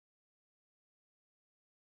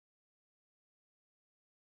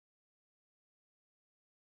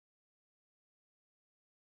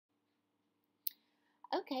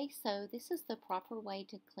Okay, so this is the proper way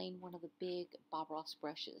to clean one of the big Bob Ross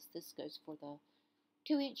brushes. This goes for the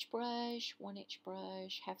 2-inch brush, 1-inch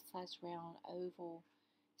brush, half size round, oval.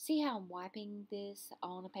 See how I'm wiping this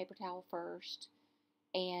on a paper towel first?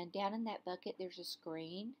 And down in that bucket there's a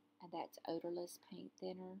screen, and that's odorless paint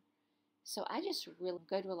thinner. So I just really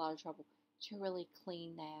go to a lot of trouble to really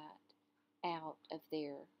clean that out of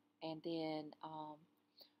there. And then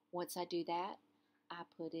once I do that, I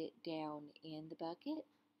put it down in the bucket,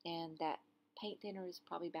 and that paint thinner is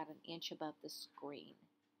probably about an inch above the screen.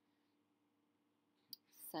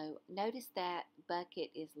 So notice that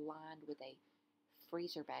bucket is lined with a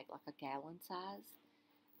freezer bag, like a gallon size,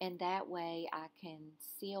 and that way I can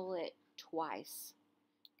seal it twice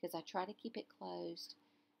because I try to keep it closed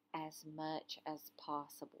as much as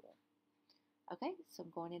possible. Okay, so I'm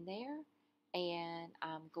going in there and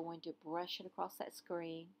I'm going to brush it across that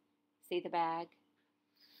screen. See the bag?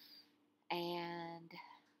 And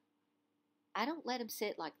I don't let them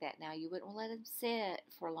sit like that now. You wouldn't let them sit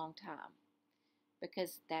for a long time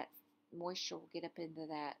because that moisture will get up into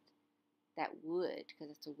that wood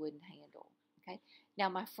because it's a wooden handle. Okay. Now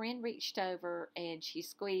my friend reached over and she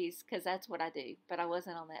squeezed, because that's what I do, but I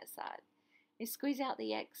wasn't on that side. You squeeze out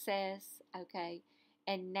the excess, okay,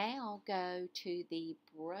 and now go to the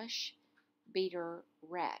brush beater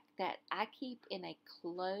rack that I keep in a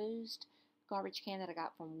closed garbage can that I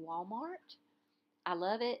got from Walmart. I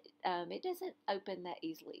love it. It doesn't open that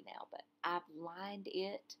easily now, but I've lined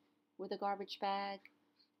it with a garbage bag,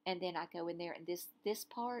 and then I go in there, and this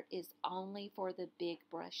part is only for the big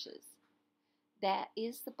brushes. That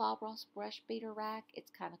is the Bob Ross brush beater rack.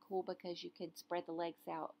 It's kind of cool because you can spread the legs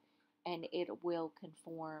out and it will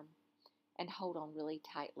conform and hold on really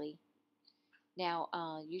tightly. Now,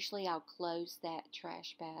 usually I'll close that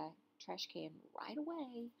trash can right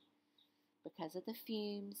away because of the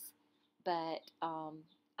fumes, but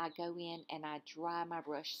I go in and I dry my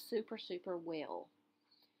brush super, super well.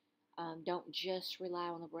 Don't just rely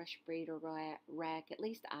on the brush beater rack, at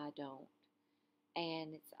least I don't.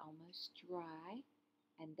 And it's almost dry,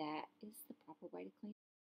 and that is the proper way to clean